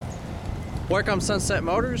Welcome Sunset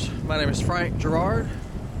Motors. My name is Frank Gerard.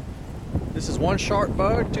 This is one Shark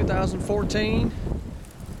Bug 2014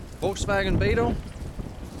 Volkswagen Beetle.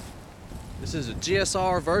 This is a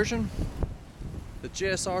GSR version. The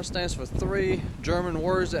GSR stands for three German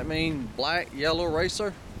words that mean black, yellow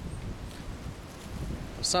racer,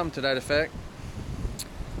 or something to that effect.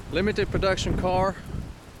 Limited production car.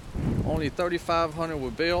 Only 3,500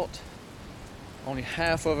 were built. Only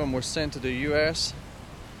half of them were sent to the US.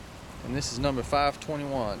 And this is number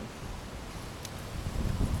 521.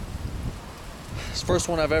 It's the first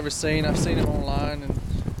one I've ever seen. I've seen them online and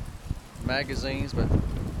magazines, but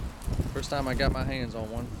first time I got my hands on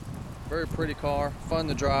one. Very pretty car, fun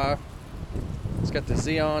to drive. It's got the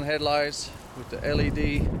Xeon headlights with the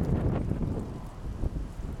LED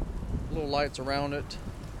little lights around it,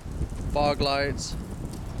 fog lights.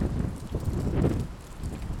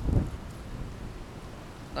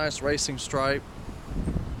 Nice racing stripe.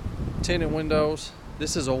 Tinted windows.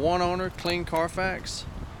 This is a one owner, clean Carfax,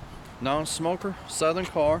 non-smoker, southern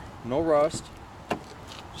car, no rust.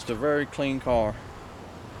 Just a very clean car.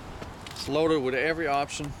 It's loaded with every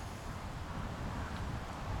option.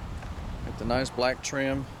 Got the nice black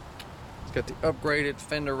trim. It's got the upgraded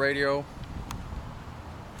fender radio.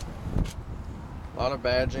 A lot of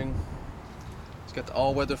badging. It's got the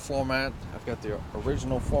all-weather floor mat. I've got the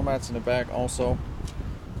original floor mats in the back also.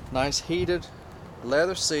 Nice heated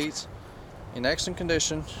leather seats in excellent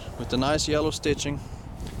condition with the nice yellow stitching.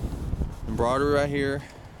 Embroidery right here.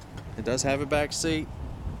 It does have a back seat.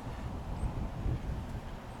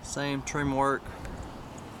 Same trim work.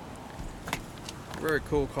 Very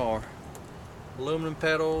cool car. Aluminum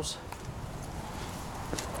pedals.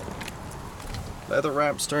 Leather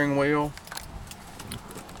wrapped steering wheel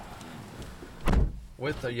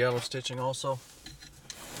with the yellow stitching also.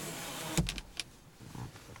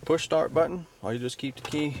 Push start button, or you just keep the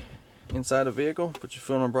key inside the vehicle, put your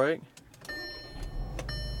foot on the brake.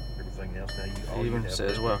 Everything else now you even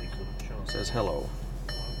says, well, says hello.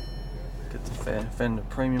 Get the Fender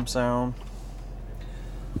premium sound.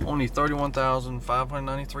 Only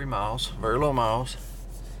 31,593 miles, very low miles.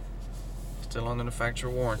 Still under the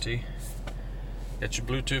factory warranty. Got your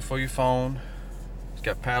Bluetooth for your phone. It's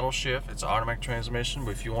got paddle shift, it's an automatic transmission,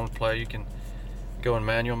 but if you want to play you can go in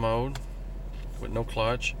manual mode with no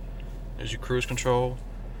clutch. There's your cruise control,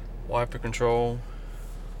 wiper control.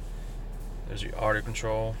 There's your audio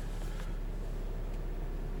control.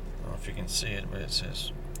 I don't know if you can see it, but it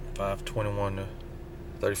says 521 to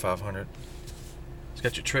 3,500. It's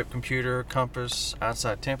got your trip computer, compass,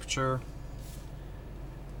 outside temperature.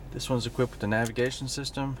 This one's equipped with the navigation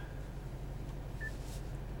system.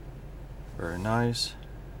 Very nice.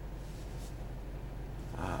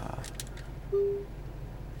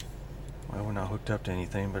 Well, we're not hooked up to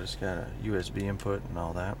anything, but it's got a USB input and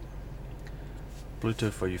all that.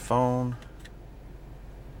 Bluetooth for your phone.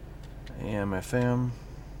 AM, FM.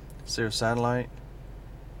 Sirius satellite.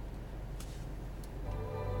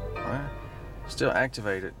 Alright. Still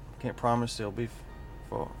activated. Can't promise it'll be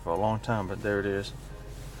for a long time, but there it is.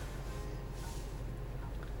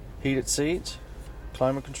 Heated seats.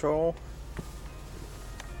 Climate control.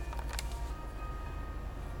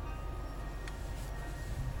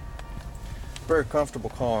 Very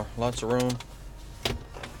comfortable car, lots of room.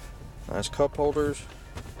 Nice cup holders,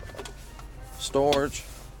 storage,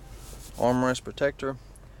 armrest protector,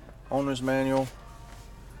 owner's manual.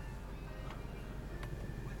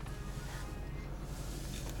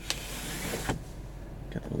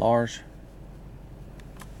 Got a large,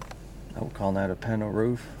 I would call that a panel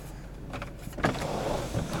roof.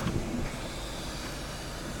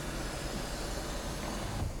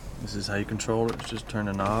 This is how you control it, just turn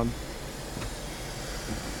the knob.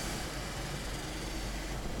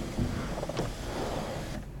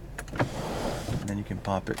 And then you can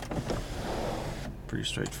pop it. Pretty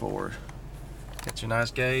straightforward. Got your nice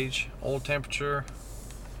gauge, oil temperature.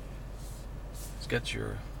 It's got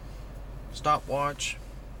your stopwatch.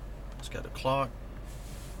 It's got a clock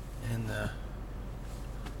and the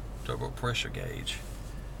turbo pressure gauge.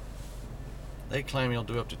 They claim you'll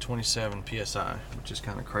do up to 27 psi, which is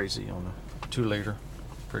kind of crazy on a 2-liter.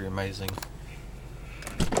 Pretty amazing.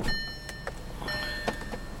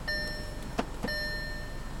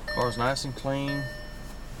 Car's nice and clean.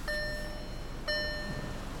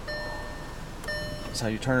 That's how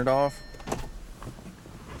you turn it off.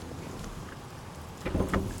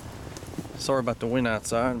 Sorry about the wind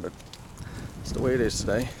outside, but it's the way it is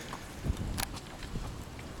today.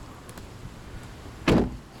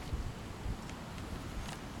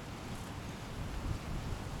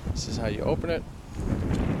 This is how you open it.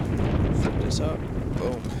 Flip this up.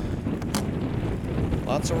 Boom.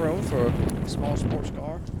 Lots of room for a small sports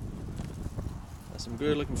car. Got some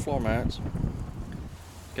good looking floor mats.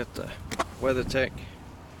 Got the WeatherTech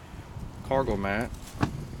cargo mat.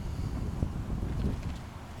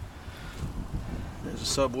 There's a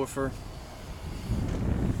subwoofer.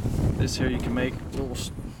 This here you can make a little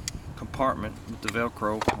compartment with the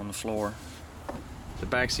Velcro on the floor. The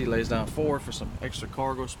back seat lays down forward for some extra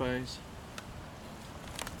cargo space.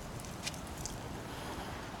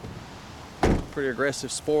 Pretty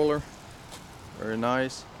aggressive spoiler, very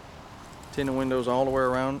nice. Tinted windows all the way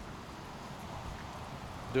around.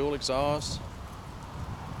 Dual exhaust.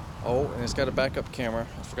 Oh, and it's got a backup camera.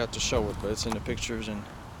 I forgot to show it, but it's in the pictures, and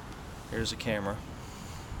here's the camera.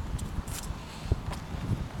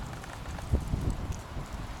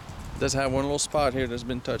 It does have one little spot here that's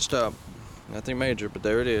been touched up. Nothing major, but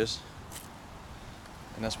there it is.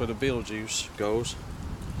 And that's where the Beetle Gsr goes.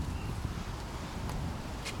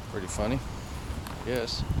 Pretty funny.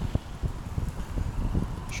 Yes.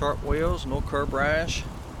 Sharp wheels, no curb rash.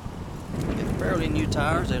 Get fairly new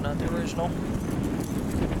tires, they're not the original.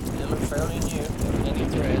 They look fairly new, any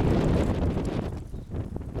thread.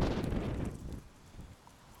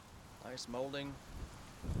 Nice molding.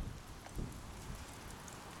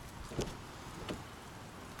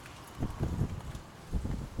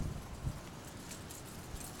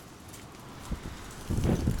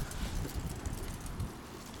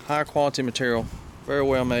 High quality material, very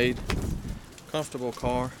well made, comfortable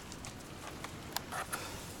car.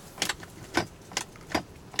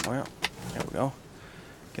 Well, there we go.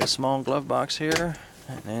 Get a small glove box here,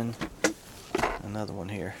 and then another one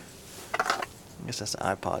here. I guess that's the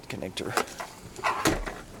iPod connector.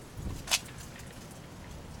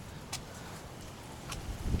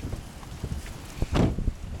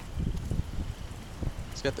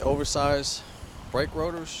 It's got the oversized brake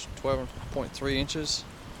rotors, 12.3 inches.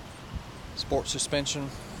 Sport suspension.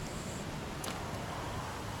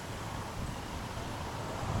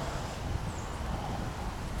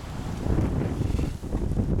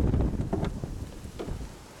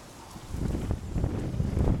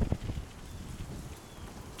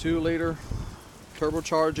 Two-liter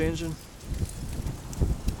turbocharged engine,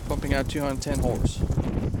 pumping out 210 horse.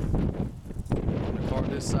 In a car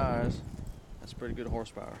this size, that's pretty good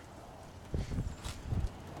horsepower.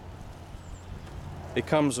 It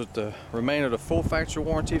comes with the remainder of the full factory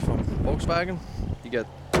warranty from Volkswagen. You get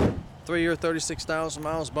 3-year 36,000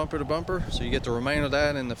 miles bumper to bumper, so you get the remainder of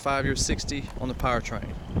that and the 5-year 60 on the powertrain.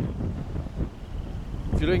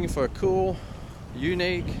 If you're looking for a cool,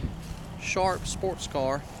 unique, sharp sports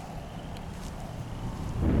car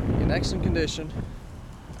in excellent condition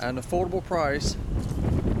at an affordable price,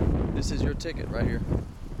 this is your ticket right here.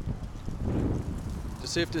 To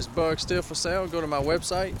see if this bug's still for sale, go to my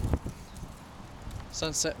website,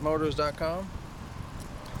 Sunsetmotors.com.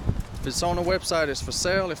 If it's on the website, it's for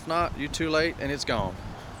sale. If not, you're too late and it's gone.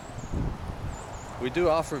 We do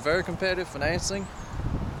offer very competitive financing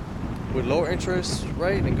with low interest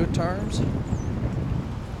rate and good terms.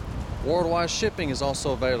 Worldwide shipping is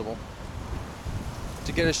also available.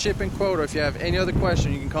 To get a shipping quote, or if you have any other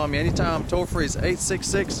question, you can call me anytime. Toll free is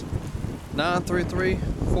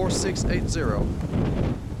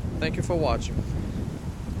 866-933-4680. Thank you for watching.